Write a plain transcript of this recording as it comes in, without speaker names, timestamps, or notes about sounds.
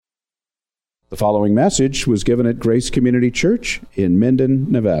The following message was given at Grace Community Church in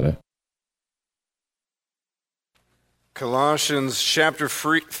Minden, Nevada. Colossians chapter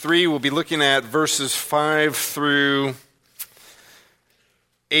 3, we'll be looking at verses 5 through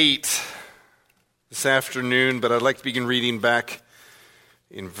 8 this afternoon, but I'd like to begin reading back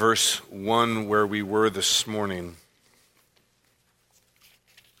in verse 1 where we were this morning.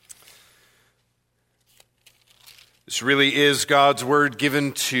 This really is God's word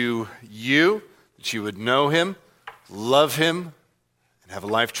given to you, that you would know Him, love Him, and have a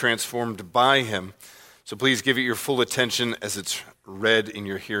life transformed by Him. So please give it your full attention as it's read in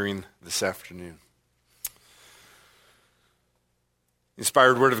your hearing this afternoon. The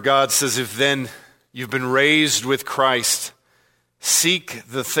inspired word of God says, "If then you've been raised with Christ, seek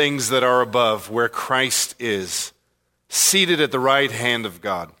the things that are above, where Christ is, seated at the right hand of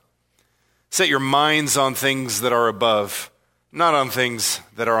God. Set your minds on things that are above, not on things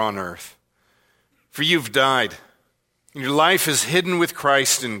that are on earth. For you've died, and your life is hidden with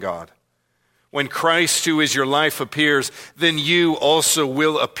Christ in God. When Christ, who is your life, appears, then you also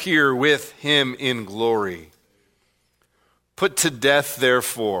will appear with Him in glory. Put to death,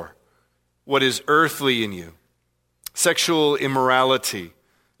 therefore, what is earthly in you: sexual immorality,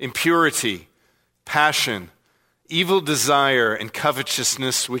 impurity, passion, evil desire, and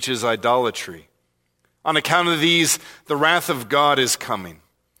covetousness, which is idolatry. On account of these, the wrath of God is coming.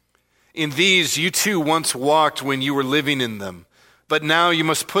 In these you too once walked when you were living in them, but now you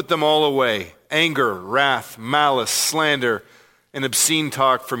must put them all away: anger, wrath, malice, slander, and obscene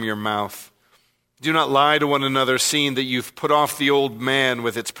talk from your mouth. Do not lie to one another, seeing that you've put off the old man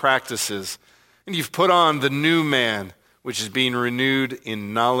with its practices, and you've put on the new man, which is being renewed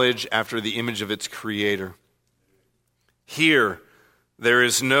in knowledge after the image of its creator. Here there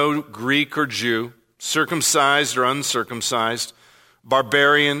is no Greek or Jew, circumcised or uncircumcised,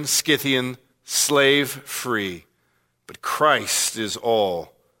 barbarian, Scythian, slave, free, but Christ is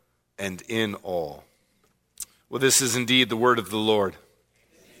all and in all." Well, this is indeed the word of the Lord.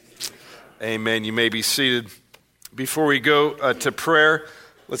 Amen. You may be seated. Before we go to prayer,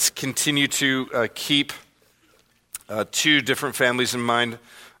 let's continue to keep two different families in mind.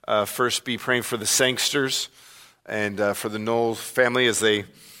 First, be praying for the Sangsters and for the Knowles family as they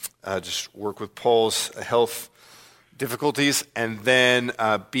just work with Paul's health difficulties. And then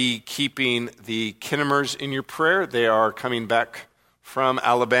be keeping the Kinnemers in your prayer. They are coming back from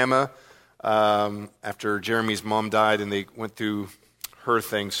Alabama after Jeremy's mom died and they went through her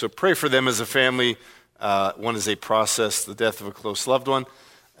thing. So pray for them as a family. One, as they process the death of a close loved one.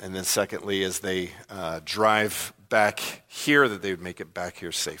 And then secondly, as they drive back here, that they would make it back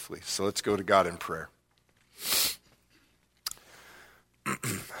here safely. So let's go to God in prayer.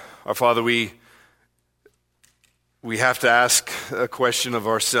 Our Father, we have to ask a question of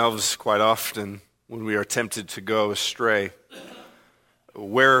ourselves quite often when we are tempted to go astray.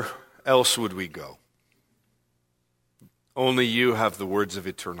 Where else would we go? Only you have the words of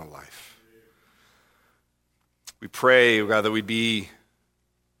eternal life. We pray, God, that we be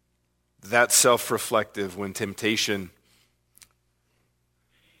that self-reflective when temptation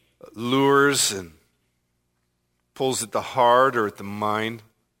lures and pulls at the heart or at the mind,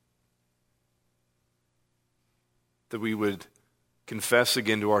 that we would confess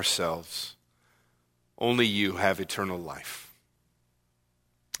again to ourselves, only you have eternal life.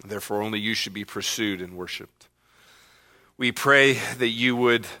 Therefore, only you should be pursued and worshiped. We pray that you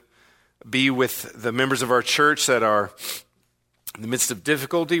would be with the members of our church that are in the midst of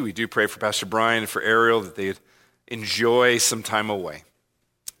difficulty. We do pray for Pastor Brian and for Ariel that they'd enjoy some time away.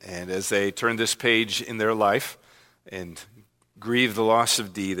 And as they turn this page in their life and grieve the loss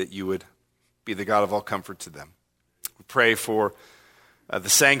of Dee, that you would be the God of all comfort to them. We pray for the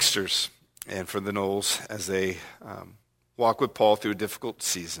Sangsters and for the Knowles as they walk with Paul through a difficult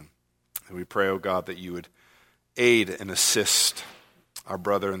season. And we pray, oh God, that you would aid and assist our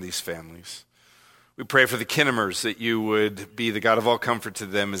brother and these families. We pray for the Kinnemers, that you would be the God of all comfort to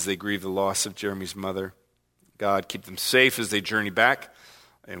them as they grieve the loss of Jeremy's mother. God, keep them safe as they journey back,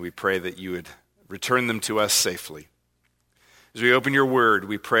 and we pray that you would return them to us safely. As we open your word,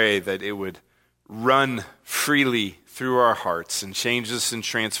 we pray that it would run freely through our hearts and change us and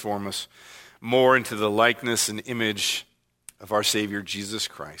transform us more into the likeness and image of our Savior, Jesus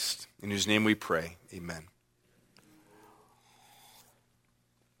Christ. In whose name we pray, amen.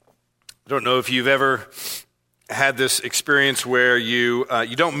 I don't know if you've ever had this experience where you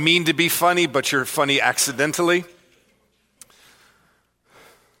don't mean to be funny, but you're funny accidentally.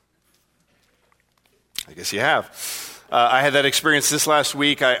 I guess you have. I had that experience this last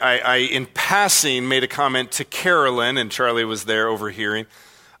week. I in passing, made a comment to Carolyn, and Charlie was there overhearing,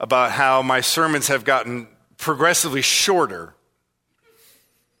 about how my sermons have gotten progressively shorter.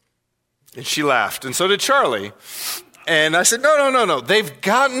 And she laughed, and so did Charlie. And I said, no, they've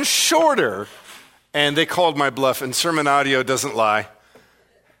gotten shorter. And they called my bluff, and Sermon Audio doesn't lie.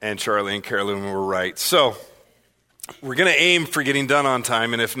 And Charlie and Carolyn were right. So we're going to aim for getting done on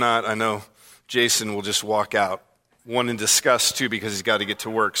time, and if not, I know Jason will just walk out. One in disgust, too, because he's got to get to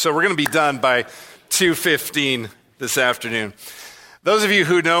work. So we're going to be done by 2:15 this afternoon. Those of you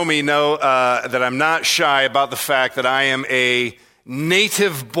who know me know that I'm not shy about the fact that I am a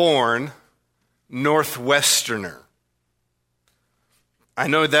native-born Northwesterner. I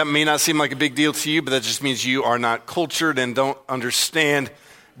know that may not seem like a big deal to you, but that just means you are not cultured and don't understand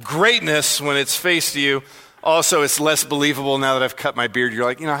greatness when it's faced to you. Also, it's less believable now that I've cut my beard. You're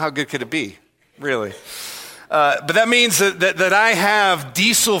like, how good could it be? Really? But that means that I have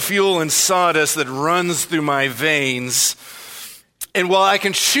diesel fuel and sawdust that runs through my veins. And while I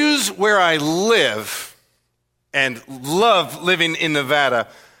can choose where I live and love living in Nevada,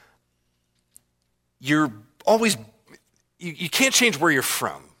 you're always, you can't change where you're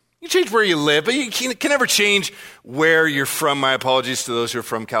from. You change where you live, but you can never change where you're from. My apologies to those who are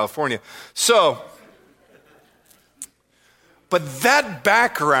from California. But that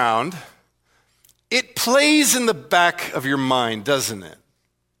background, it plays in the back of your mind, doesn't it?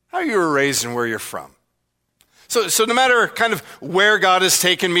 How you were raised and where you're from. So no matter kind of where God has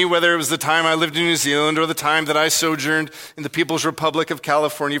taken me, whether it was the time I lived in New Zealand or the time that I sojourned in the People's Republic of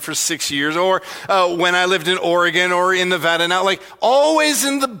California for 6 years, or when I lived in Oregon or in Nevada now, like always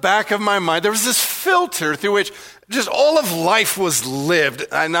in the back of my mind, there was this filter through which just all of life was lived.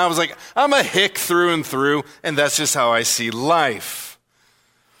 And I was like, I'm a hick through and through, and that's just how I see life.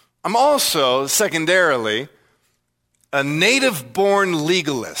 I'm also, secondarily, a native-born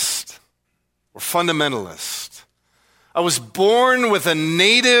legalist or fundamentalist. I was born with a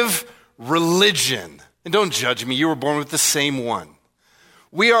native religion. And don't judge me, you were born with the same one.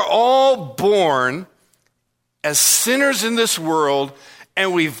 We are all born as sinners in this world,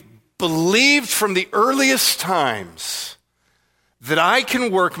 and we've believed from the earliest times that I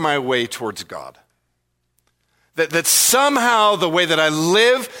can work my way towards God. That somehow the way that I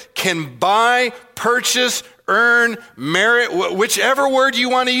live can buy, purchase, earn, merit, whichever word you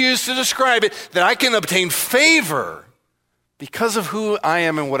want to use to describe it, that I can obtain favor because of who I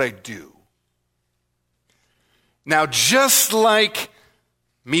am and what I do. Now, just like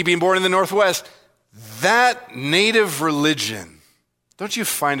me being born in the Northwest, that native religion, don't you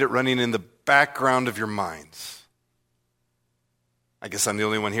find it running in the background of your minds? I guess I'm the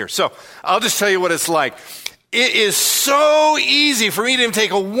only one here. So I'll just tell you what it's like. It is so easy for me to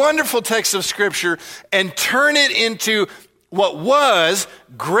take a wonderful text of Scripture and turn it into what was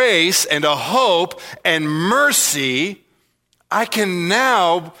grace and a hope and mercy. I can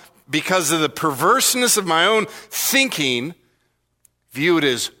now, because of the perverseness of my own thinking, view it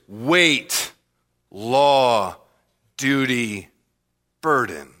as weight, law, duty,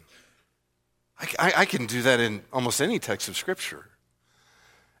 burden. I can do that in almost any text of Scripture.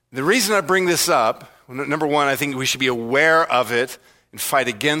 The reason I bring this up, number one, I think we should be aware of it and fight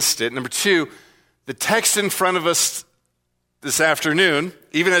against it. Number two, the text in front of us this afternoon,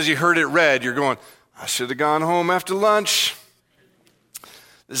 even as you heard it read, you're going, I should have gone home after lunch.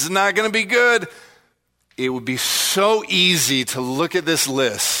 This is not going to be good. It would be so easy to look at this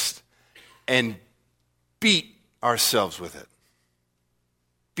list and beat ourselves with it.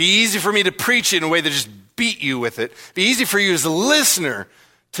 Be easy for me to preach it in a way that just beat you with it. Be easy for you as a listener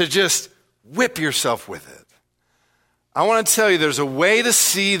to just whip yourself with it. I want to tell you there's a way to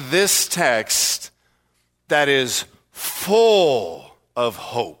see this text that is full of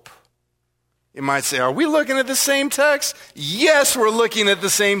hope. You might say, are we looking at the same text? Yes, we're looking at the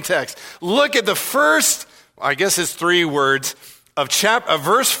same text. Look at the first, I guess it's 3 words, of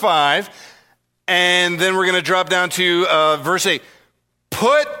verse 5, and then we're going to drop down to verse 8.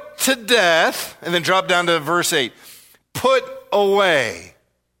 Put to death, and then drop down to verse 8. Put away.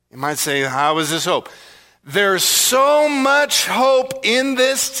 You might say, how is this hope? There's so much hope in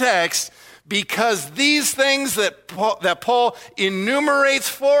this text because these things that Paul enumerates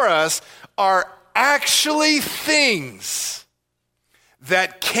for us are actually things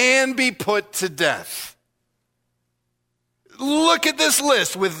that can be put to death. Look at this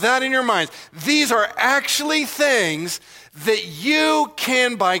list with that in your minds. These are actually things that you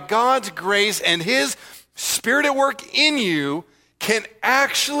can, by God's grace and His Spirit at work in you, can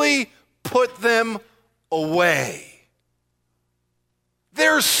actually put them away.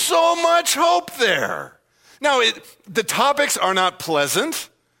 There's so much hope there. Now, the topics are not pleasant.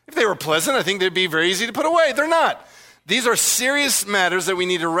 If they were pleasant, I think they'd be very easy to put away. They're not. These are serious matters that we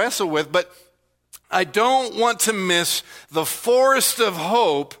need to wrestle with, but I don't want to miss the forest of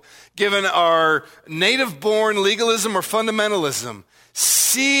hope given our native-born legalism or fundamentalism.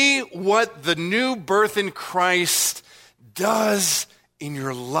 See what the new birth in Christ does in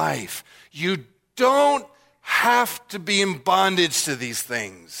your life. You don't have to be in bondage to these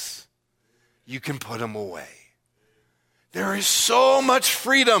things. You can put them away. There is so much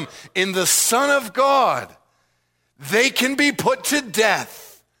freedom in the Son of God. They can be put to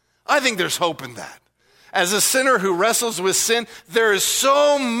death. I think there's hope in that. As a sinner who wrestles with sin, there is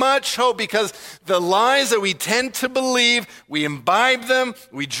so much hope because the lies that we tend to believe, we imbibe them,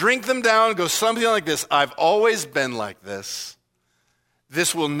 we drink them down, go something like this. I've always been like this.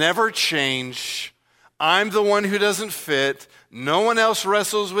 This will never change. I'm the one who doesn't fit. No one else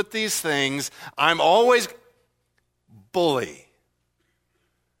wrestles with these things. I'm always bully.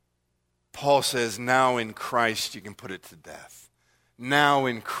 Paul says, now in Christ you can put it to death. Now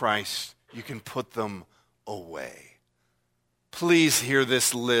in Christ you can put them away. Please hear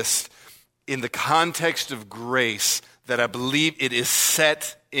this list in the context of grace that I believe it is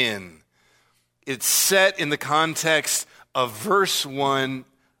set in. It's set in the context of verse 1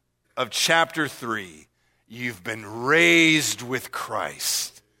 of chapter 3. You've been raised with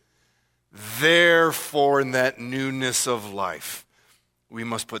Christ. Therefore, in that newness of life, we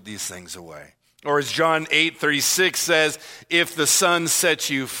must put these things away. Or as John 8:36 says, if the Son sets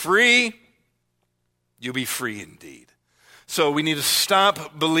you free, you'll be free indeed. So we need to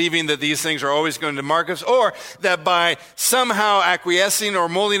stop believing that these things are always going to mark us, or that by somehow acquiescing or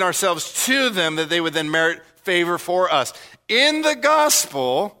molding ourselves to them, that they would then merit favor for us. In the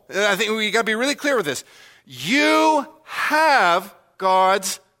gospel, I think we got to be really clear with this. You have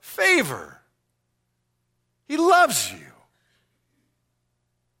God's favor. He loves you.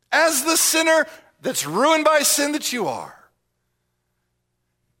 As the sinner that's ruined by sin that you are,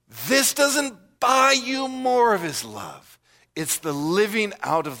 this doesn't buy you more of his love. It's the living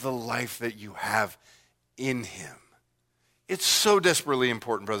out of the life that you have in him. It's so desperately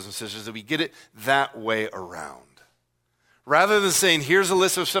important, brothers and sisters, that we get it that way around. Rather than saying, here's a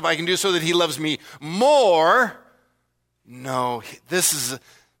list of stuff I can do so that he loves me more. No, these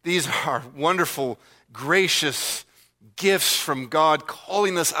are wonderful, gracious gifts from God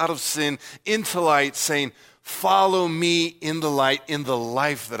calling us out of sin into light, saying, follow me in the light, in the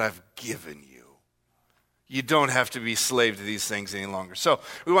life that I've given you. You don't have to be slave to these things any longer. So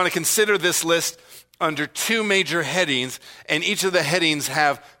we want to consider this list under two major headings, and each of the headings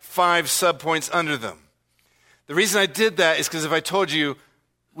have 5 subpoints under them. The reason I did that is because if I told you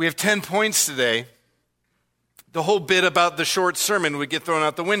we have 10 points today, the whole bit about the short sermon would get thrown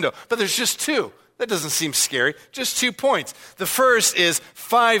out the window. But there's just 2. That doesn't seem scary. Just 2 points. The first is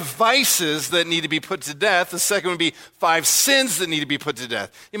 5 vices that need to be put to death. The second would be 5 sins that need to be put to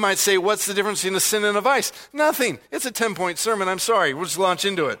death. You might say, what's the difference between a sin and a vice? Nothing. It's a 10-point sermon. I'm sorry. We'll just launch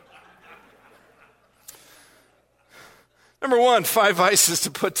into it. Number 1, 5 vices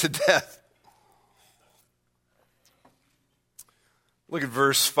to put to death. Look at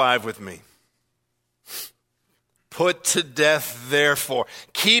verse 5 with me. Put to death, therefore.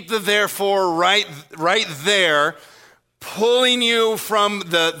 Keep the therefore right there, pulling you from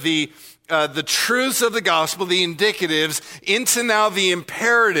the truths of the gospel, the indicatives, into now the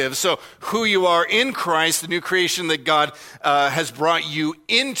imperatives. So who you are in Christ, the new creation that God has brought you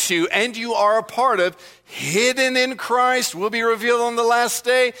into, and you are a part of, hidden in Christ, will be revealed on the last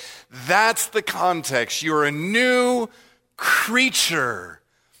day. That's the context. You're a new creature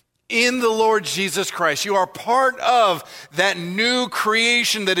in the Lord Jesus Christ. You are part of that new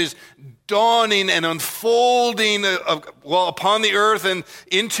creation that is dawning and unfolding upon the earth and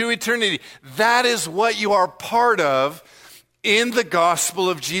into eternity. That is what you are part of in the gospel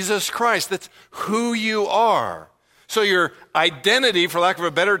of Jesus Christ. That's who you are. So your identity, for lack of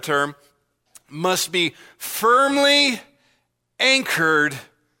a better term, must be firmly anchored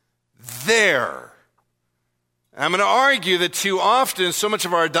there. I'm going to argue that too often so much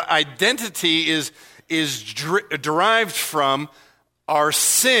of our identity is derived from our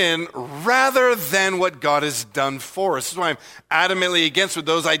sin rather than what God has done for us. This is why I'm adamantly against with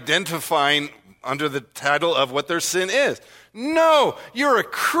those identifying under the title of what their sin is. No, you're a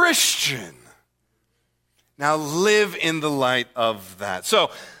Christian. Now live in the light of that.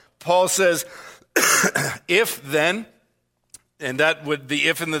 So Paul says, if then, and that would, the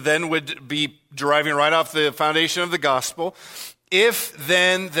if and the then would be deriving right off the foundation of the gospel. If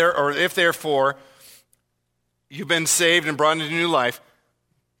then, if therefore, you've been saved and brought into new life,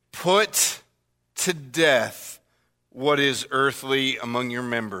 put to death what is earthly among your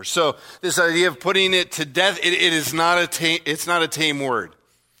members. So this idea of putting it to death, it's not a tame word.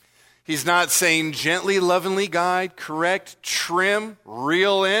 He's not saying gently, lovingly guide, correct, trim,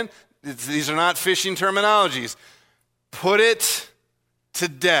 reel in. These are not fishing terminologies. Put it to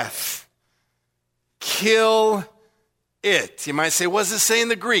death. Kill it. You might say, what does it say in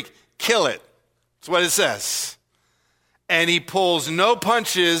the Greek? Kill it. That's what it says. And he pulls no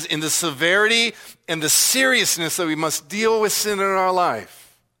punches in the severity and the seriousness that we must deal with sin in our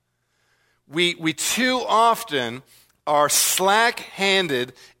life. We too often are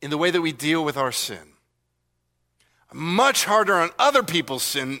slack-handed in the way that we deal with our sin. Much harder on other people's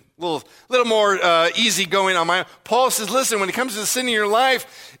sin, a little more easygoing on my own. Paul says, listen, when it comes to the sin in your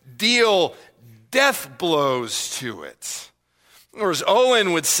life, deal death blows to it. Or as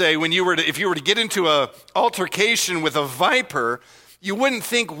Owen would say, if you were to get into an altercation with a viper, you wouldn't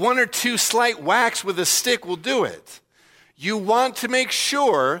think one or two slight whacks with a stick will do it. You want to make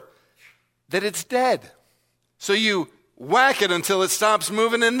sure that it's dead. So you whack it until it stops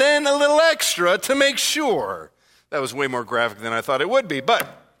moving, and then a little extra to make sure. That was way more graphic than I thought it would be. But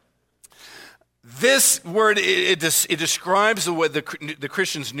this word, it describes the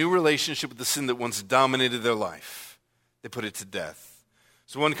Christian's new relationship with the sin that once dominated their life. They put it to death.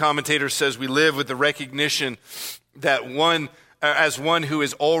 So one commentator says we live with the recognition that as one who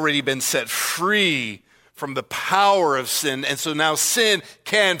has already been set free from the power of sin. And so now sin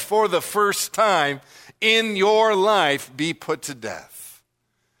can, for the first time in your life, be put to death.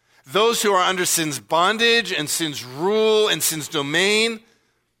 Those who are under sin's bondage and sin's rule and sin's domain,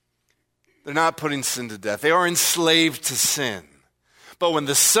 they're not putting sin to death. They are enslaved to sin. But when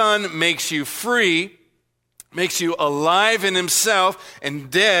the Son makes you free, makes you alive in himself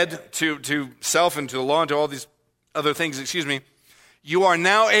and dead to self and to the law and to all these other things, you are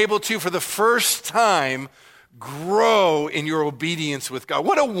now able to, for the first time, grow in your obedience with God.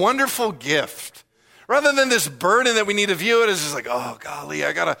 What a wonderful gift. Rather than this burden that we need to view it as just like, oh, golly,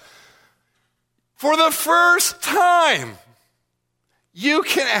 for the first time, you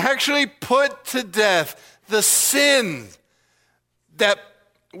can actually put to death the sin that,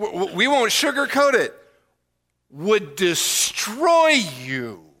 we won't sugarcoat it, would destroy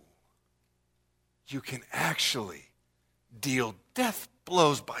you. You can actually deal death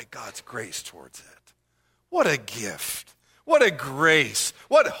blows by God's grace towards it. What a gift. What a grace.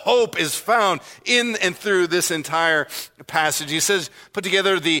 What hope is found in and through this entire passage. He says, put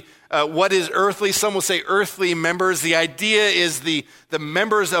together what is earthly. Some will say earthly members. The idea is the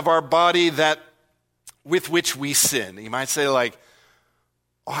members of our body with which we sin. You might say I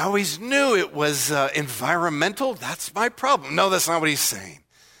always knew it was environmental. That's my problem. No, that's not what he's saying.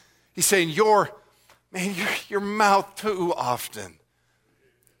 He's saying your mouth too often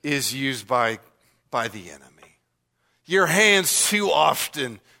is used by the enemy. Your hands too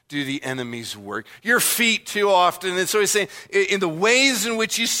often do the enemy's work. Your feet too often. And so he's saying, in the ways in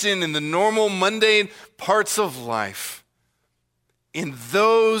which you sin, in the normal, mundane parts of life, in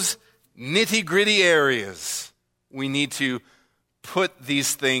those nitty-gritty areas, we need to put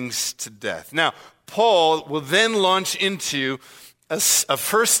these things to death. Now, Paul will then launch into a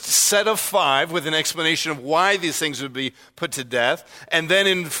first set of 5 with an explanation of why these things would be put to death. And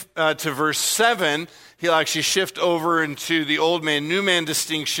then to verse 7, he'll actually shift over into the old man, new man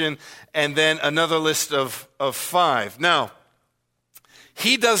distinction, and then another list of 5. Now,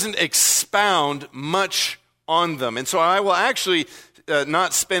 he doesn't expound much on them. And so I will actually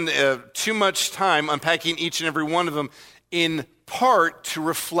not spend too much time unpacking each and every one of them, in part to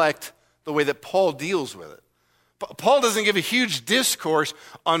reflect the way that Paul deals with it. Paul doesn't give a huge discourse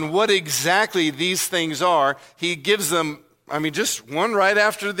on what exactly these things are. He gives them, just one right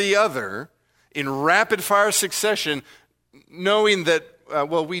after the other in rapid fire succession, knowing that,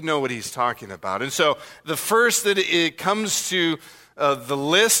 we know what he's talking about. And so the first that it comes to the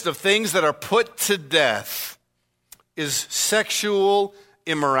list of things that are put to death is sexual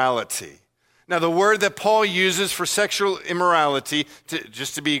immorality. Now, the word that Paul uses for sexual immorality,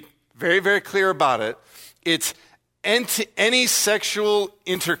 just to be very, very clear about it, it's any sexual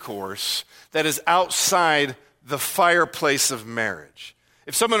intercourse that is outside the fireplace of marriage.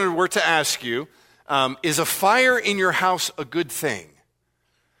 If someone were to ask you, is a fire in your house a good thing?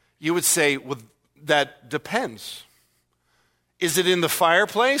 You would say, well, that depends. Is it in the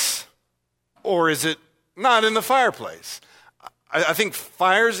fireplace or is it not in the fireplace? I think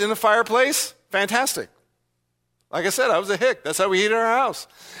fires in the fireplace, fantastic. Like I said, I was a hick. That's how we heat our house.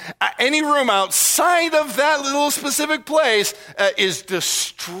 Any room outside of that little specific place is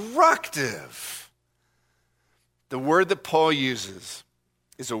destructive. The word that Paul uses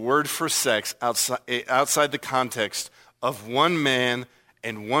is a word for sex outside the context of one man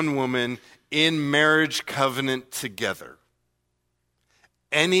and one woman in marriage covenant together.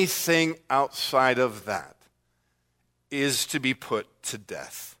 Anything outside of that is to be put to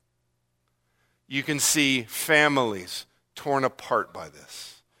death. You can see families torn apart by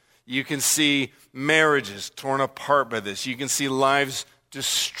this. You can see marriages torn apart by this. You can see lives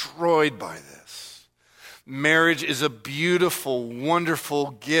destroyed by this. Marriage is a beautiful,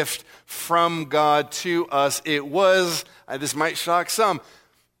 wonderful gift from God to us. It was, this might shock some,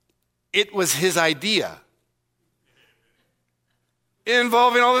 it was his idea.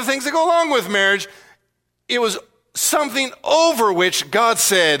 Involving all the things that go along with marriage, it was something over which God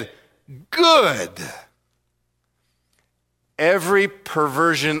said, good. Every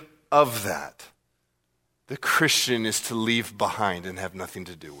perversion of that, the Christian is to leave behind and have nothing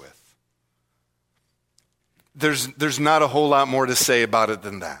to do with. There's not a whole lot more to say about it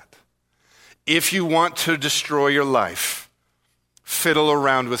than that. If you want to destroy your life, fiddle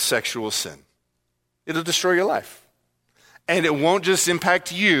around with sexual sin. It'll destroy your life. And it won't just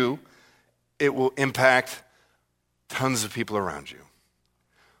impact you, it will impact tons of people around you.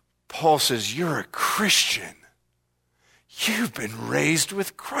 Paul says, you're a Christian. You've been raised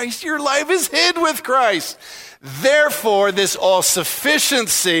with Christ. Your life is hid with Christ. Therefore, this all-sufficient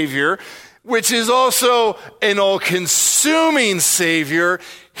Savior, which is also an all-consuming Savior,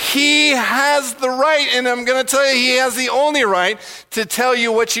 he has the right, and I'm going to tell you, he has the only right to tell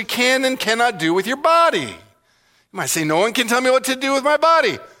you what you can and cannot do with your body. You might say, no one can tell me what to do with my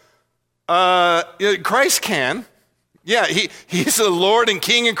body. Christ can. Yeah, he's the Lord and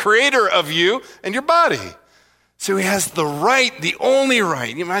King and Creator of you and your body. So he has the right, the only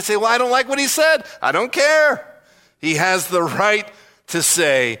right. You might say, well, I don't like what he said. I don't care. He has the right to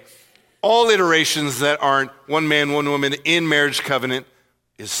say all iterations that aren't one man, one woman in marriage covenant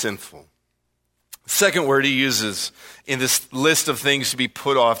is sinful. The second word he uses in this list of things to be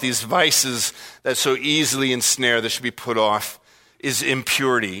put off, these vices that so easily ensnare that should be put off, is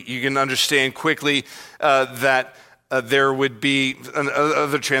impurity. You can understand quickly that there would be,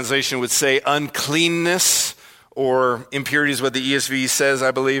 another translation would say uncleanness, or impurity is what the ESV says,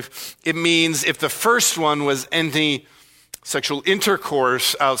 I believe. It means if the first one was any sexual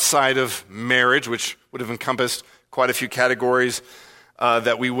intercourse outside of marriage, which would have encompassed quite a few categories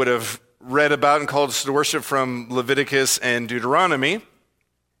that we would have read about and called us to worship from Leviticus and Deuteronomy,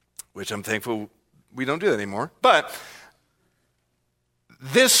 which I'm thankful we don't do that anymore. But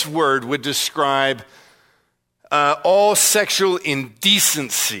this word would describe all sexual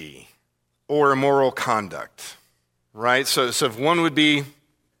indecency or immoral conduct, right? So if one would be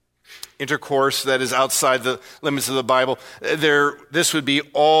intercourse that is outside the limits of the Bible, this would be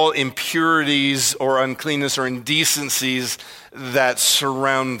all impurities or uncleanness or indecencies that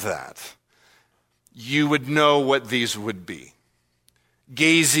surround that. You would know what these would be.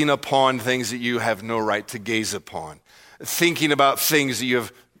 Gazing upon things that you have no right to gaze upon. Thinking about things that you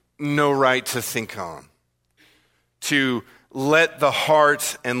have no right to think on. To let the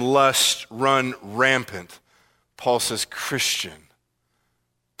heart and lust run rampant. Paul says, Christian,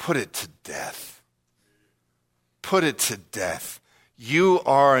 put it to death. Put it to death. You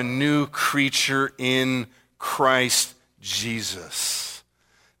are a new creature in Christ Jesus.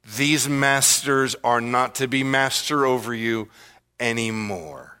 These masters are not to be master over you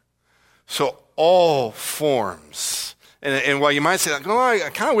anymore. So all forms, and while you might say, oh, I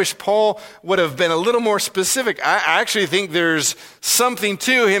kind of wish Paul would have been a little more specific, I actually think there's something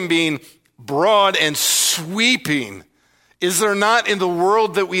to him being broad and sweeping. Is there not in the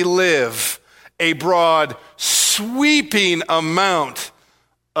world that we live a broad, sweeping amount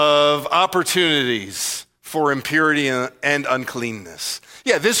of opportunities for impurity and uncleanness?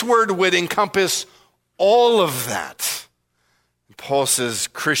 Yeah, this word would encompass all of that. Paul says,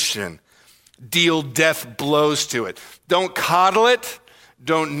 Christian, deal death blows to it. Don't coddle it.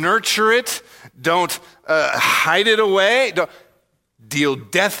 Don't nurture it. Don't hide it away. Deal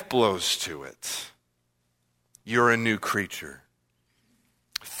death blows to it. You're a new creature.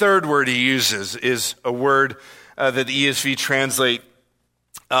 Third word he uses is a word that the ESV translate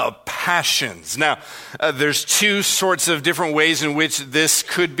passions. Now, there's two sorts of different ways in which this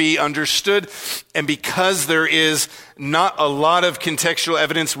could be understood. And because there is not a lot of contextual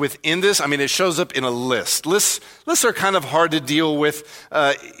evidence within this, I mean, it shows up in a list. Lists are kind of hard to deal with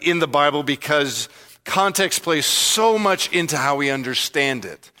in the Bible because context plays so much into how we understand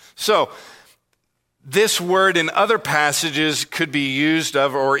it. So, this word in other passages could be used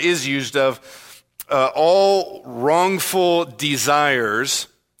of, or is used of, all wrongful desires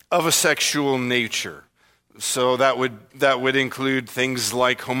of a sexual nature. So that would include things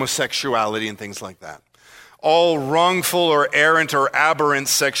like homosexuality and things like that. All wrongful or errant or aberrant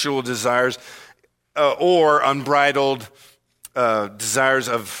sexual desires or unbridled desires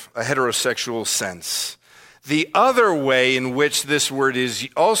of a heterosexual sense. The other way in which this word is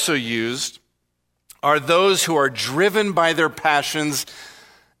also used are those who are driven by their passions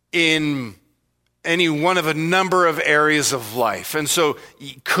in any one of a number of areas of life. And so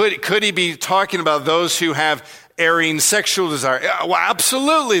could he be talking about those who have erring sexual desire? Well,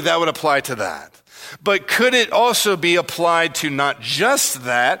 absolutely, that would apply to that. But could it also be applied to not just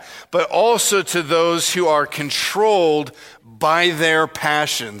that, but also to those who are controlled by their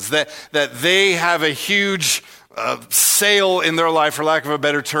passions, that they have a huge sail in their life, for lack of a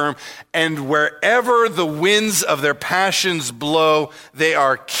better term, and wherever the winds of their passions blow, they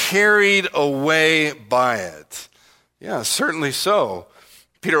are carried away by it? Yeah, certainly so.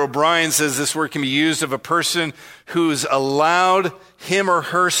 Peter O'Brien says this word can be used of a person who's allowed him or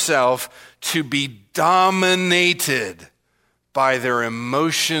herself to be dominated by their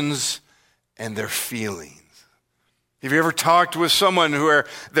emotions and their feelings. Have you ever talked with someone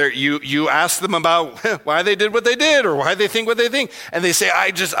you ask them about why they did what they did or why they think what they think, and they say,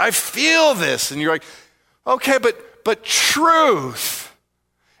 I feel this. And you're like, okay, but truth.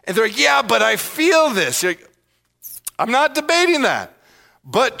 And they're like, yeah, but I feel this. You're like, I'm not debating that,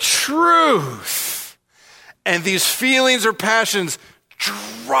 but truth. And these feelings or passions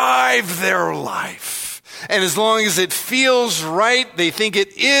drive their life. And as long as it feels right, they think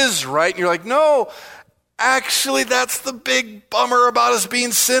it is right. And you're like, no, actually, that's the big bummer about us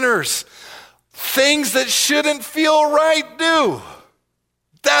being sinners. Things that shouldn't feel right do.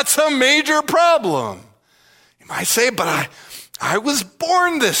 That's a major problem. You might say, but I was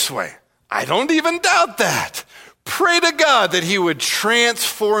born this way. I don't even doubt that. Pray to God that he would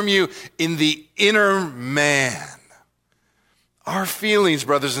transform you in the inner man. Our feelings,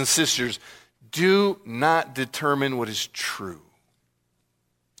 brothers and sisters, do not determine what is true.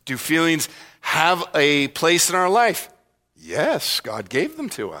 Do feelings have a place in our life? Yes, God gave them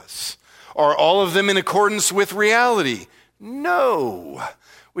to us. Are all of them in accordance with reality? No.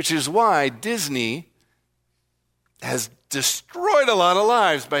 Which is why Disney has destroyed a lot of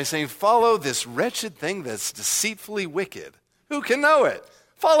lives by saying, follow this wretched thing that's deceitfully wicked. Who can know it?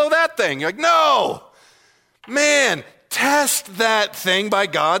 Follow that thing. You're like, no. Man, test that thing by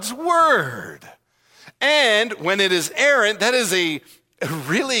God's word. And when it is errant, that is a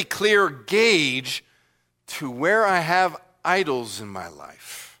really clear gauge to where I have idols in my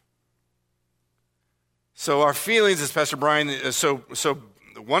life. So our feelings, as Pastor Brian so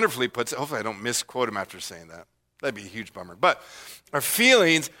wonderfully puts it, hopefully I don't misquote him after saying that. That'd be a huge bummer. But our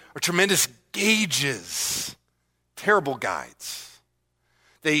feelings are tremendous gauges, terrible guides.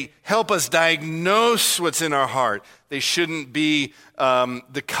 They help us diagnose what's in our heart. They shouldn't be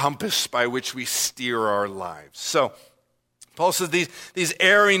the compass by which we steer our lives. So Paul says these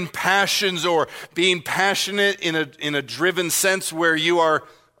erring passions, or being passionate in a driven sense where you are,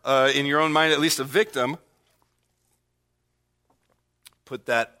 in your own mind, at least a victim, put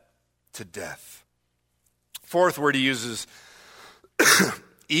that to death. Fourth word he uses,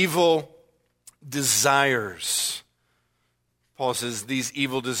 evil desires. Paul says these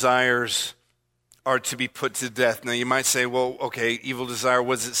evil desires are to be put to death. Now you might say, well, okay, evil desire,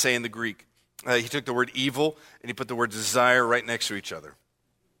 what does it say in the Greek? He took the word evil and he put the word desire right next to each other.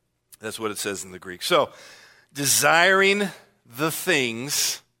 That's what it says in the Greek. So, desiring the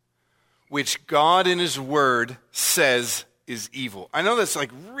things which God in his word says is evil. I know that's like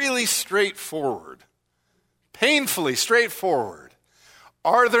really straightforward, painfully straightforward.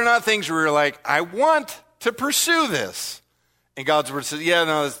 Are there not things where you're like, I want to pursue this? And God's word says, yeah,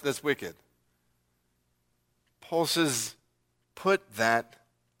 no, that's wicked. Paul says, put that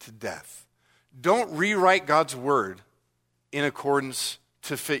to death. Don't rewrite God's word in accordance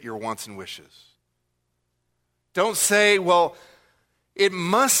to fit your wants and wishes. Don't say, well, it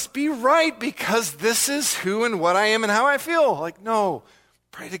must be right because this is who and what I am and how I feel. Like, no,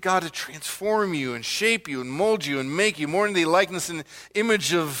 pray to God to transform you and shape you and mold you and make you more in the likeness and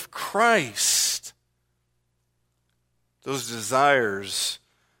image of Christ. Those desires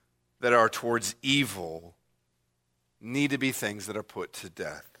that are towards evil need to be things that are put to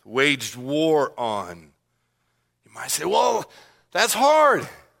death, waged war on. You might say, well, that's hard.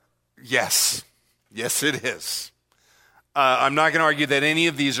 Yes, it is. I'm not going to argue that any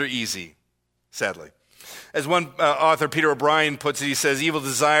of these are easy, sadly. As one author, Peter O'Brien, puts it, he says, evil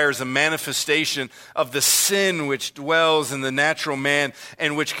desire is a manifestation of the sin which dwells in the natural man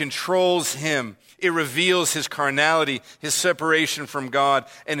and which controls him. It reveals his carnality, his separation from God,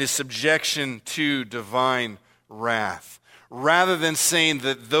 and his subjection to divine wrath. Rather than saying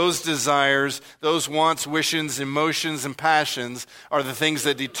that those desires, those wants, wishes, emotions, and passions are the things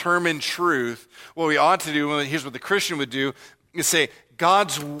that determine truth, what we ought to do, well, here's what the Christian would do, is say,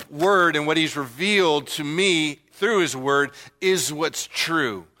 God's word and what he's revealed to me through his word is what's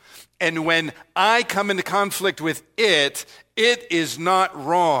true. And when I come into conflict with it, it is not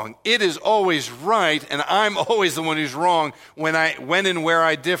wrong. It is always right, and I'm always the one who's wrong when and where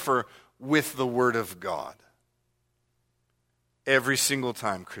I differ with the word of God. Every single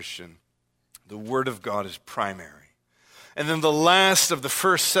time, Christian, the word of God is primary. And then the last of the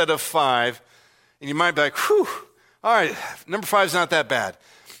first set of 5, and you might be like, whew, all right, number 5 is not that bad.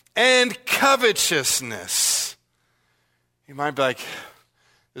 And covetousness. You might be like,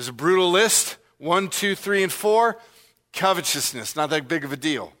 there's a brutal list, 1, 2, 3, and 4. Covetousness, not that big of a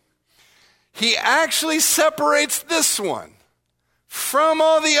deal. He actually separates this one from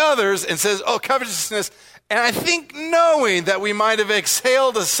all the others and says, oh, covetousness. And I think knowing that we might have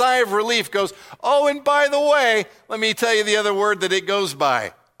exhaled a sigh of relief goes, oh, and by the way, let me tell you the other word that it goes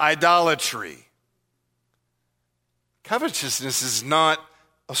by, idolatry. Covetousness is not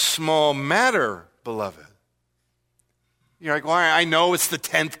a small matter, beloved. You're like, well, I know it's the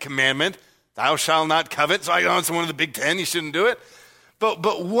 10th commandment. Thou shalt not covet. So I know it's one of the big 10. You shouldn't do it.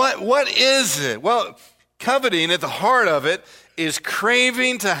 But what is it? Well, coveting at the heart of it is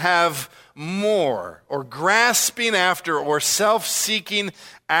craving to have more, or grasping after, or self-seeking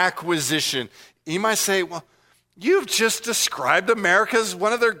acquisition. You might say, well, you've just described America as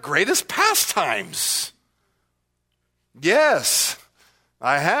one of their greatest pastimes. Yes,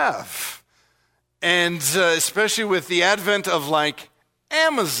 I have. And especially with the advent of like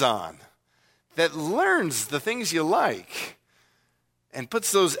Amazon that learns the things you like and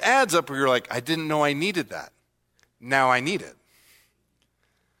puts those ads up where you're like, I didn't know I needed that. Now I need it.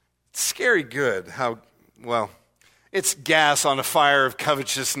 It's scary good how, well, it's gas on a fire of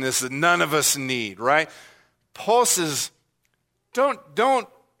covetousness that none of us need, right? Paul says, don't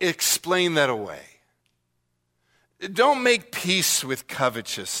explain that away. Don't make peace with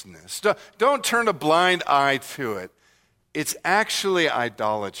covetousness. Don't turn a blind eye to it. It's actually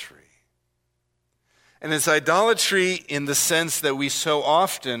idolatry. And it's idolatry in the sense that we so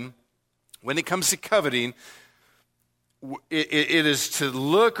often, when it comes to coveting, it is to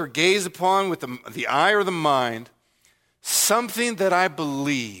look or gaze upon with the eye or the mind something that I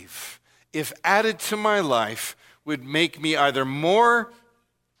believe, if added to my life, would make me either more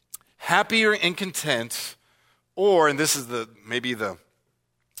happier and content, or, and this is maybe the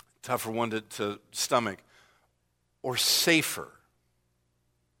tougher one to stomach, or safer.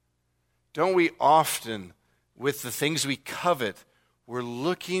 Don't we often, with the things we covet, we're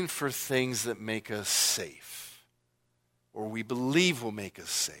looking for things that make us safe, or we believe will make us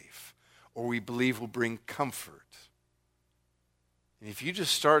safe, or we believe will bring comfort. And if you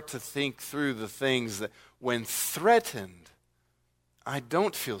just start to think through the things that, when threatened, I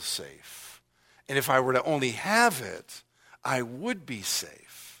don't feel safe. And if I were to only have it, I would be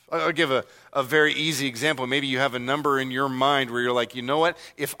safe. I'll give a very easy example. Maybe you have a number in your mind where you're like, you know what?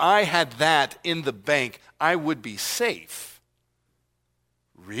 If I had that in the bank, I would be safe.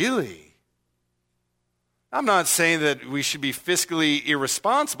 Really? I'm not saying that we should be fiscally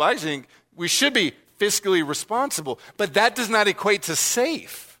irresponsible. I think we should be fiscally responsible, but that does not equate to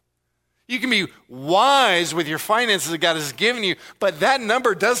safe. You can be wise with your finances that God has given you, but that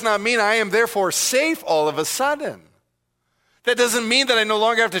number does not mean I am therefore safe all of a sudden. That doesn't mean that I no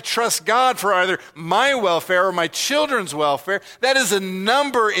longer have to trust God for either my welfare or my children's welfare. That is a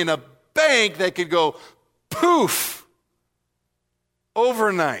number in a bank that could go poof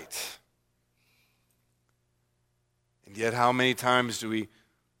overnight. And yet how many times do we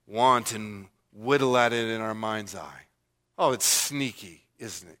want and whittle at it in our mind's eye? Oh, it's sneaky,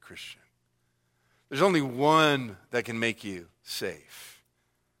 isn't it, Christian? There's only one that can make you safe,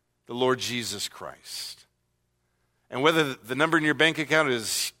 the Lord Jesus Christ. And whether the number in your bank account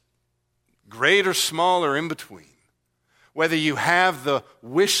is great or small or in between, whether you have the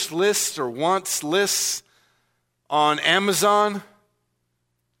wish list or wants lists on Amazon,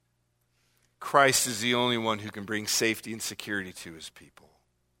 Christ is the only one who can bring safety and security to his people.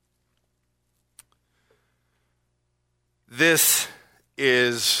 This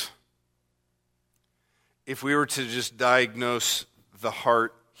is, if we were to just diagnose the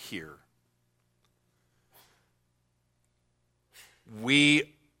heart here, we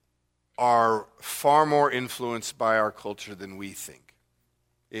are far more influenced by our culture than we think.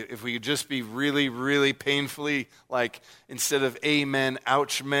 If we could just be really, really painfully, like, instead of amen,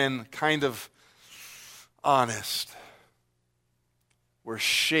 ouch men, kind of honest, we're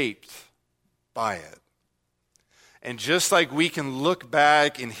shaped by it. And just like we can look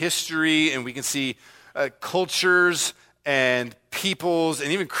back in history and we can see cultures and peoples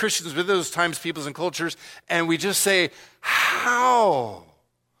and even Christians with those times, peoples and cultures, and we just say, how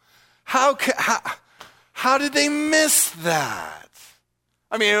did they miss that?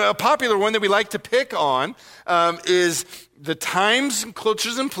 I mean, a popular one that we like to pick on is the times and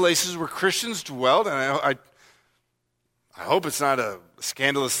cultures and places where Christians dwelled. And I hope it's not a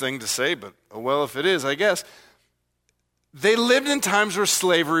scandalous thing to say, but oh well, if it is, I guess. They lived in times where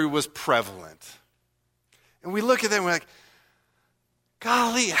slavery was prevalent. And we look at that and we're like,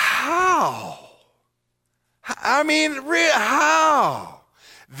 golly, how? I mean, how?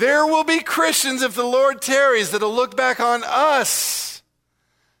 There will be Christians, if the Lord tarries, that'll look back on us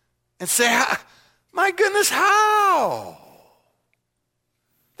and say, my goodness, how?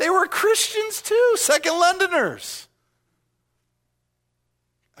 They were Christians too, Second Londoners.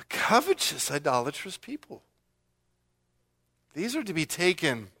 A covetous, idolatrous people. These are to be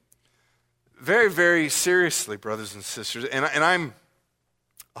taken very, very seriously, brothers and sisters. And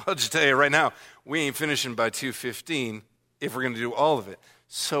I'll just tell you right now, we ain't finishing by 2:15 if we're going to do all of it.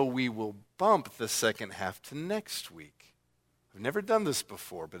 So we will bump the second half to next week. I've never done this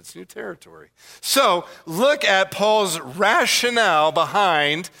before, but it's new territory. So look at Paul's rationale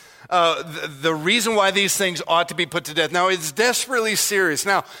behind the reason why these things ought to be put to death. Now, it's desperately serious.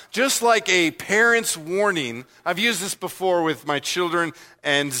 Now, just like a parent's warning, I've used this before with my children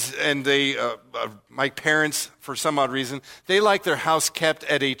and my parents, for some odd reason, they like their house kept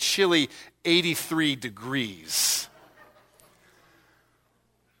at a chilly 83 degrees.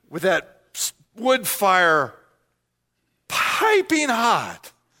 With that wood fire piping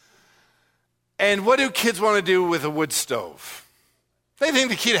hot. And what do kids want to do with a wood stove? They think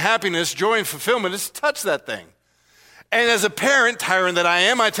the key to happiness, joy, and fulfillment is to touch that thing. And as a parent, tyrant that I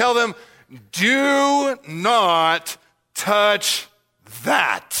am, I tell them, do not touch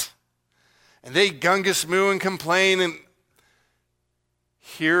that. And they gungus moo and complain. And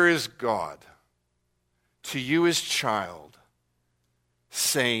here is God to you as child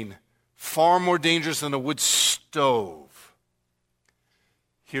saying, far more dangerous than a wood stove.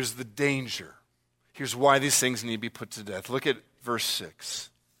 Here's the danger. Here's why these things need to be put to death. Look at verse 6.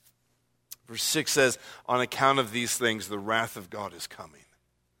 Verse 6 says, on account of these things, the wrath of God is coming.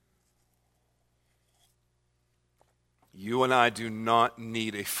 You and I do not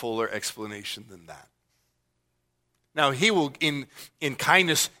need a fuller explanation than that. Now, he will, in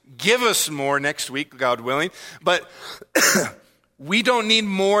kindness, give us more next week, God willing, but we don't need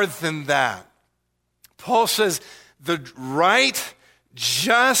more than that. Paul says the right,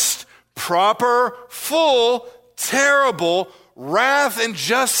 just, proper, full, terrible wrath and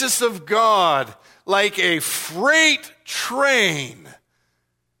justice of God, like a freight train,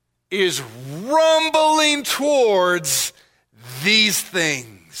 is rumbling towards these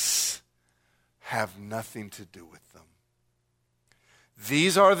things. Have nothing to do with them.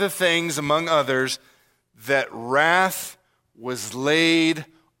 These are the things, among others, that wrath was laid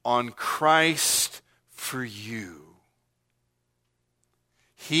on Christ for you.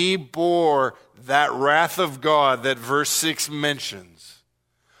 He bore that wrath of God that verse 6 mentions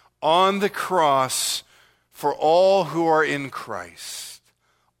on the cross for all who are in Christ.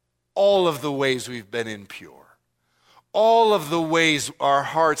 All of the ways we've been impure. All of the ways our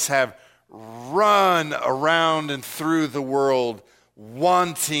hearts have run around and through the world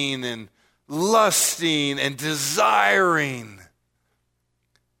wanting and lusting and desiring.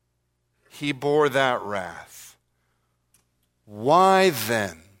 He bore that wrath. Why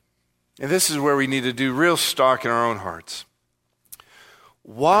then? And this is where we need to do real stock in our own hearts.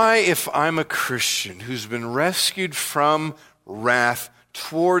 Why, if I'm a Christian who's been rescued from wrath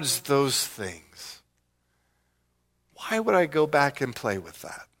towards those things, why would I go back and play with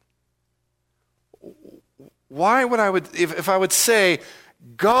that? Why would if I would say,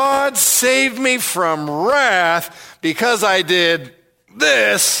 God saved me from wrath because I did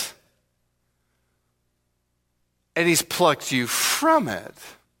this, and he's plucked you from it,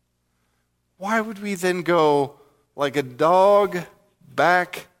 why would we then go like a dog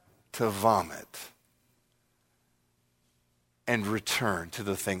back to vomit and return to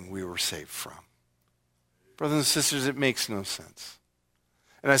the thing we were saved from? Brothers and sisters, it makes no sense.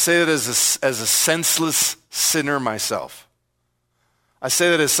 And I say that as a senseless sinner myself. I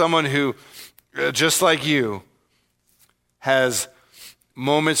say that as someone who, just like you, has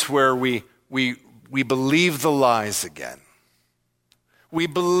moments where we believe the lies again. We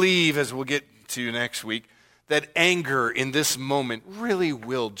believe, as we'll get to next week, that anger in this moment really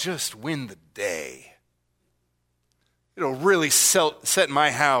will just win the day. It'll really set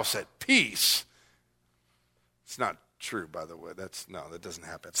my house at peace. It's not true, by the way. That doesn't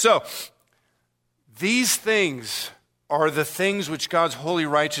happen. So, these things are the things which God's holy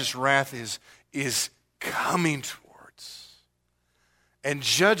righteous wrath is coming towards. And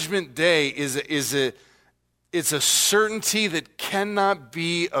Judgment Day it's a certainty that cannot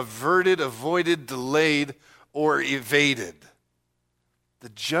be averted, avoided, delayed, or evaded. The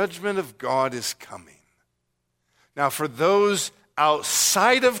judgment of God is coming. Now, for those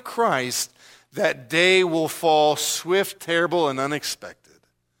outside of Christ, that day will fall swift, terrible, and unexpected.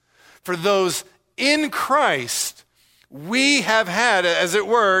 For those in Christ, we have had, as it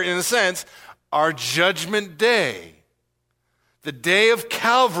were, in a sense, our judgment day. The day of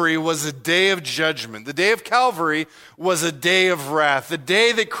Calvary was a day of judgment. The day of Calvary was a day of wrath. The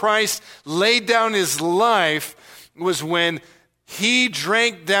day that Christ laid down his life was when he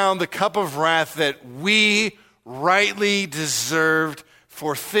drank down the cup of wrath that we rightly deserved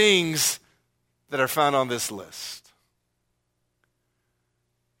for things that are found on this list.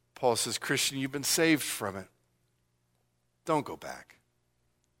 Paul says, Christian, you've been saved from it. Don't go back.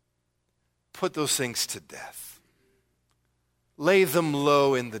 Put those things to death. Lay them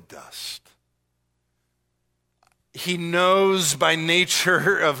low in the dust. He knows by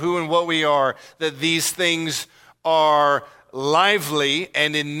nature of who and what we are that these things are lively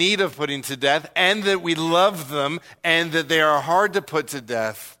and in need of putting to death, and that we love them, and that they are hard to put to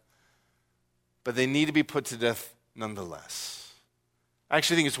death, but they need to be put to death nonetheless. I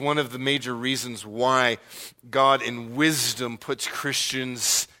actually think it's one of the major reasons why God in wisdom puts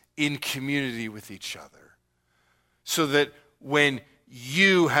Christians in community with each other. So that when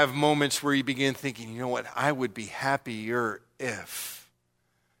you have moments where you begin thinking, you know what, I would be happier if,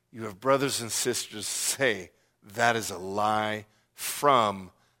 you have brothers and sisters say, that is a lie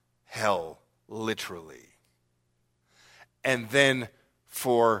from hell, literally. And then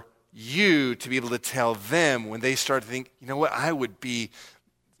for you to be able to tell them when they start to think, you know what, I would be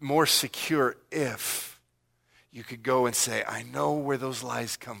more secure if you could go and say, I know where those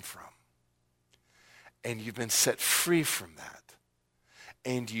lies come from. And you've been set free from that.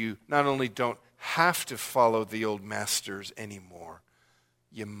 And you not only don't have to follow the old masters anymore,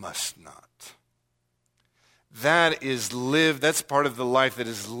 you must not. That's part of the life that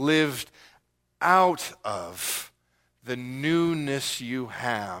is lived out of the newness you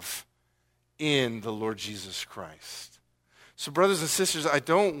have in the Lord Jesus Christ. So brothers and sisters, I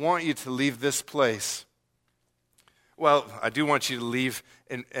don't want you to leave this place. Well, I do want you to leave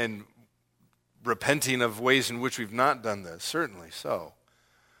and repenting of ways in which we've not done this, certainly so.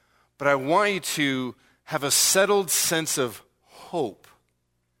 But I want you to have a settled sense of hope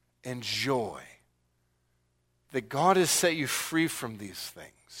and joy that God has set you free from these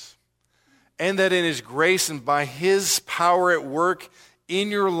things, and that in his grace and by his power at work in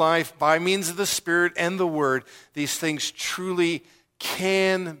your life, by means of the Spirit and the Word, these things truly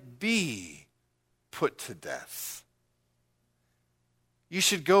can be put to death. You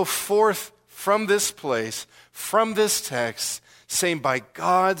should go forth from this place, from this text, saying, by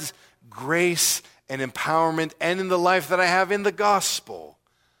God's grace and empowerment, and in the life that I have in the gospel,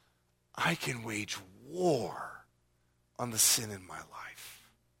 I can wage war on the sin in my life.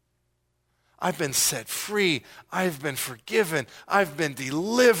 I've been set free. I've been forgiven. I've been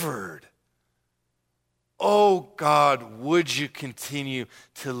delivered. Oh God, would you continue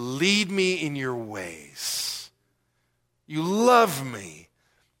to lead me in your ways? You love me.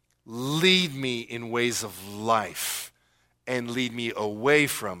 Lead me in ways of life and lead me away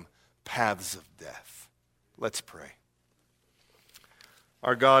from paths of death. Let's pray.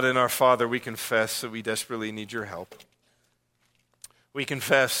 Our God and our Father, we confess that we desperately need your help. We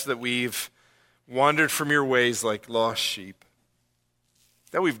confess that we've wandered from your ways like lost sheep,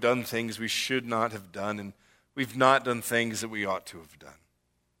 that we've done things we should not have done, and we've not done things that we ought to have done.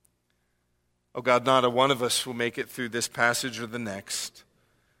 Oh God, not a one of us will make it through this passage or the next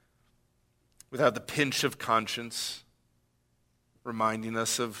without the pinch of conscience reminding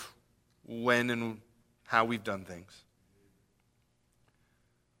us of when and how we've done things.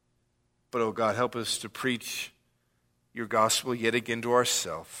 But oh God, help us to preach your gospel yet again to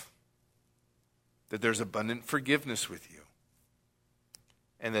ourselves, that there's abundant forgiveness with you,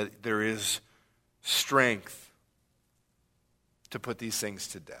 and that there is strength to put these things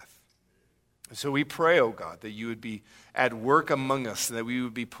to death. And so we pray, oh God, that you would be at work among us, and that we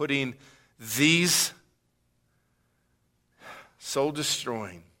would be putting these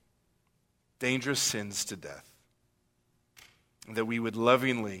soul-destroying, dangerous sins to death, and that we would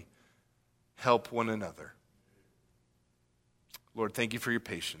lovingly help one another. Lord, thank you for your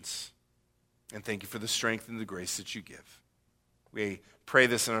patience. And thank you for the strength and the grace that you give. We pray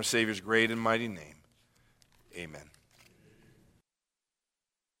this in our Savior's great and mighty name. Amen.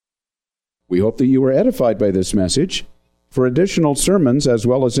 We hope that you were edified by this message. For additional sermons as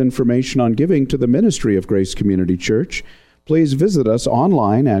well as information on giving to the ministry of Grace Community Church, please visit us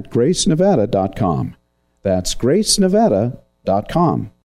online at gracenevada.com. That's gracenevada.com.